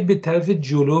جا هی به طرف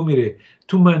جلو میره،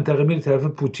 تو منطقه میره طرف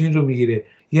پوتین رو میگیره.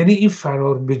 یعنی این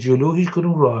فرار به جلو هیچ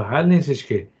کدوم راه حل نیستش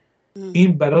که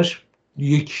این براش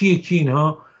یکی یکی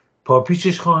اینها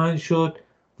پاپیچش خواهند شد.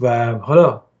 و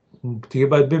حالا دیگه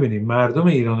باید ببینیم مردم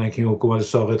ایران که این حکومت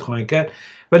ساقط خواهند کرد،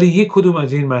 ولی یک کدوم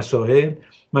از این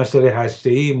مسائل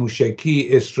هسته‌ای، موشکی،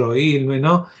 اسرائیل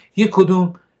اینا، یک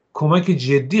کدوم کمک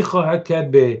جدی خواهد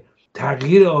کرد به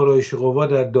تغییر آرایش قوا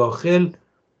در داخل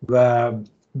و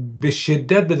به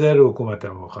شدت به ضرر حکومت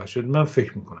هم خواهد شد. من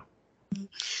فکر میکنم.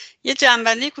 یه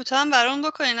جنبندی کوتاه هم برام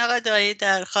بکنین آقای دایی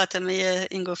در خاتمه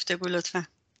این گفتگو لطفاً.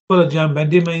 بالا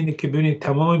جنبندی من اینه که ببینید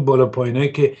تمام این بالا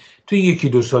پایینایی که تو یکی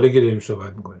دو ساله داریم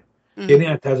صحبت میکنیم، یعنی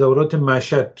از تظاهرات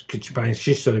مشهد که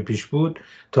 5-6 سال پیش بود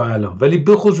تا الان، ولی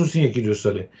به خصوص این یکی دو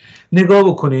ساله نگاه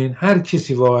بکنین، هر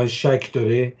کسی واقعا شک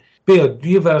داره بیاد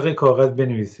یه ورقه کاغذ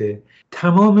بنویسه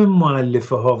تمام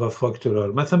مؤلفه ها و فاکتورها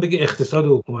رو، مثلا بگه اقتصاد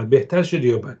حکومت بهتر شده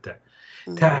یا بدتر،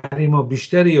 تحریما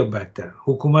بیشتر یا بدتر،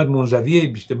 حکومت منزویه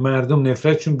بیشتر، مردم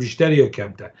نفرتشون بیشتر یا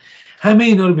کمتر، همه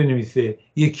اینا رو بنویسه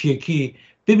یکی یکی،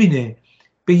 ببینه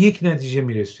به یک نتیجه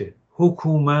میرسه.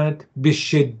 حکومت به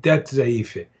شدت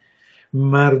ضعیفه،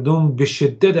 مردم به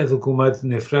شدت از حکومت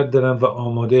نفرت دارن و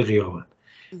آماده قیامت.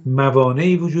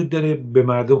 موانعی وجود داره، به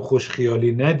مردم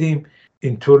خوشخیالی ندیم،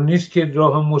 اینطور نیست که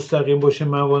راه مستقیم باشه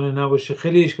موانع نباشه،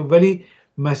 خیلی اشکال، ولی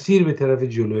مسیر به طرف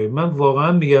جلوه. من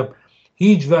واقعا میگم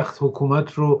هیچ وقت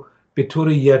حکومت رو به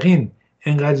طور یقین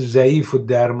انقدر ضعیف و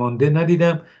درمانده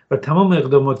ندیدم و تمام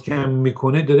اقدامات که هم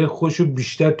میکنه داره خودشو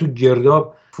بیشتر تو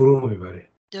گرداب فرو میبره.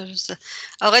 درسته.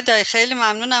 آقای دایی خیلی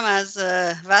ممنونم از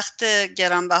وقت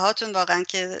گرانبهاتون واقعا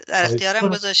که در اختیارم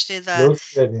گذاشتید و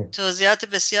توضیحات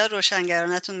بسیار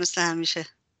روشنگرانتون مثل همیشه.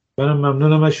 منم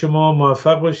ممنونم از شما،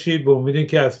 موفق باشید، به امید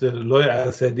که اسدالله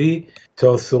اسدی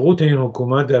تا سقوط این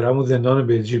حکومت در همون زندان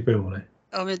بلژیک بمونه.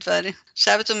 امیدواریم.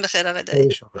 شبتون بخیر آقای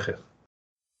دایی. شب بخیر.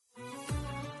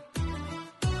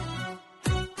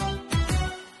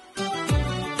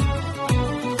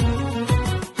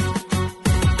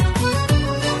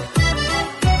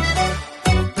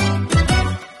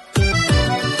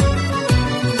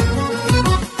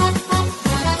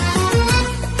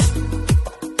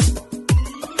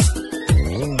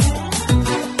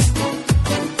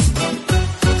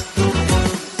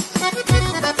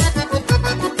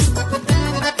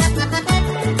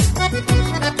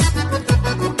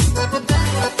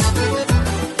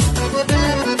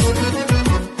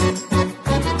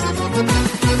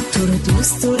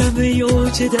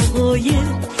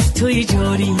 توی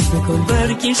جاری بکن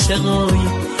برگ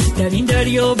شقایق، در این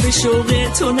دریا به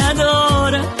شوق تو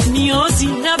ندارم نیازی،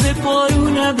 نه به پارو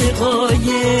نه به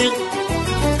قایق.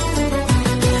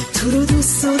 تو رو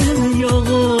دوست دارم ای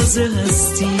آغاز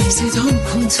هستی، صدام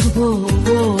کن تو با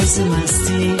آواز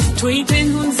مستی، توی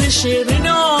پنهون ز شعر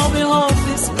ناب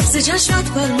حافظ، ز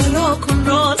چشمت برملا کن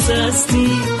راز هستی.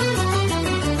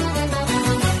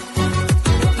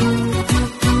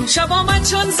 شب آمد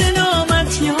چون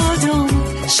زنامت یادم،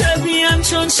 شبیم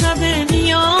چون شب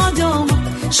میادم،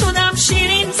 شدم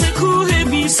شیرین ز کوه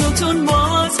بی ستون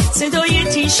باز، صدای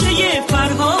تیشه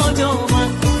فرهاد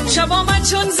آمد. شب آمد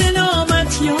چون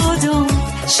زنامت یادم،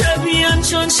 شبیم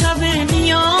چون شب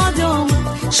میادم،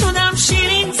 شدم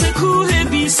شیرین ز کوه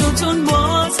بی ستون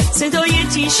باز، صدای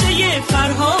تیشه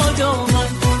فرهاد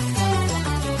آمد.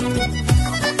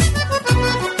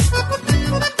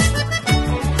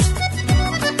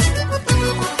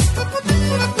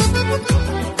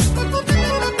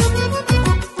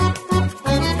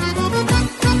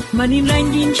 من این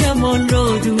رنگین کمان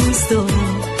را دوست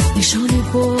دارم، نشان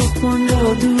باغبان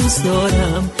را دوست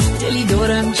دارم، دلی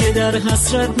دارم که در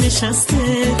حسرت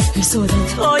نشسته،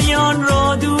 حسادت های آن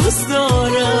را دوست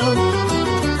دارم.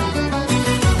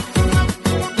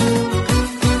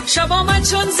 شب آمد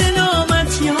چون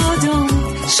زنامت یادم،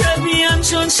 شبیم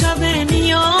چون شب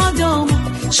میادم،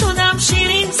 شدم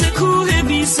شیرین ز کوه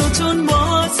بی ستون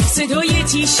باز، صدای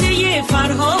تیشه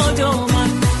فرهاد آمد.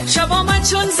 شب آمد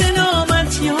چون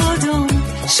زنامت یادم،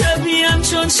 شبیم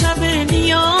چون شب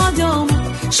میادم،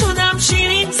 شدم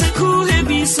شیرین ز کوه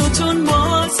بی ستون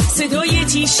باز، صدای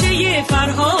تیشه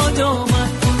فرهاد آمد.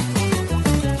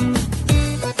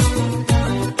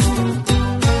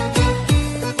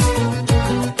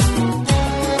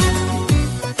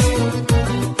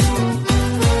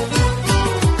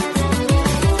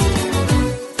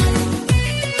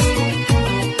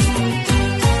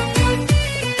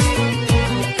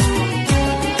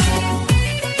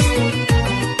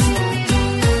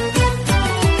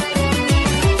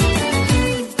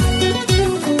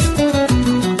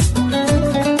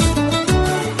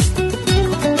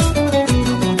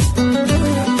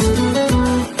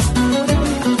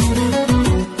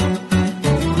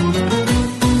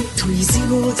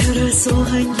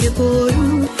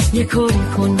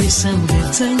 نکن بشم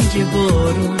دلتنگ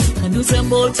بارون، هنوزم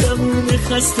با تموم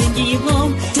خستگی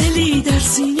هام دلی در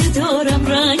سینه دارم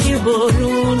رنگ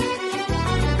بارون.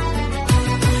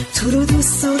 تو رو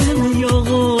دوست دارم ای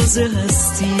آغاز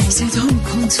هستی، صدام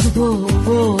کن تو با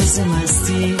آواز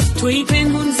مستی، توی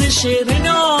پنهون ز شعر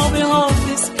ناب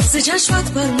حافظ، ز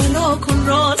چشمت برملا کن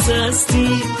راز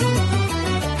هستی.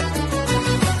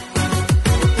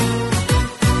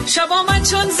 شب آمد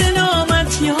چون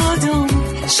زنامت یادم،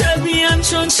 شبیم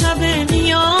چون شب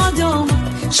میادم،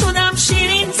 شدم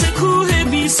شیرین ز کوه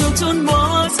بی ستون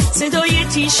باز، صدای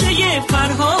تیشه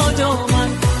فرهاد آمد.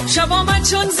 شب آمد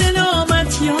چون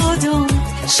زنامت یادم،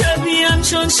 شبیم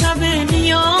چون شب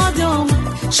میادم،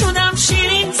 شدم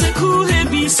شیرین ز کوه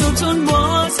بی ستون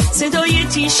باز، صدای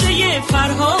تیشه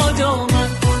فرهاد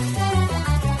آمد.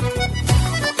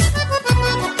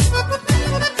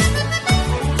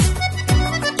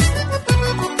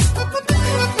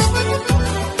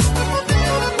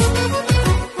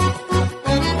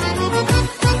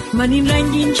 من این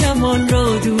رنگین کمان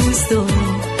را دوست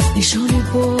دارم، نشان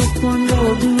بادبان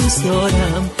را دوست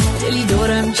دارم، دلی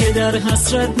دارم که در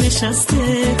حسرت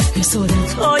نشسته،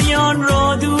 حسادت های آن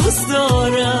را دوست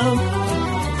دارم.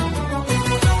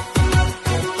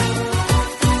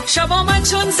 شب آمد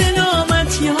چون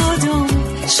زنامت یادم،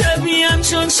 شبیم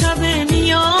چون شب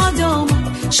میادم،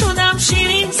 شدم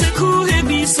شیرین ز کوه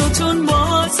بی ستون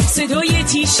باز، صدای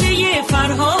تیشه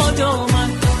فرهاد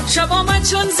آمد. شب آمد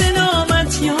چون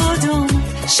زنامت یادم،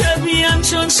 شبیم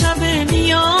چون شب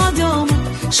میادم،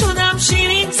 شدم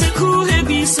شیرین ز کوه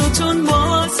بی ستون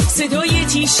باز، صدای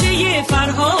تیشه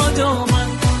فرهاد آمد.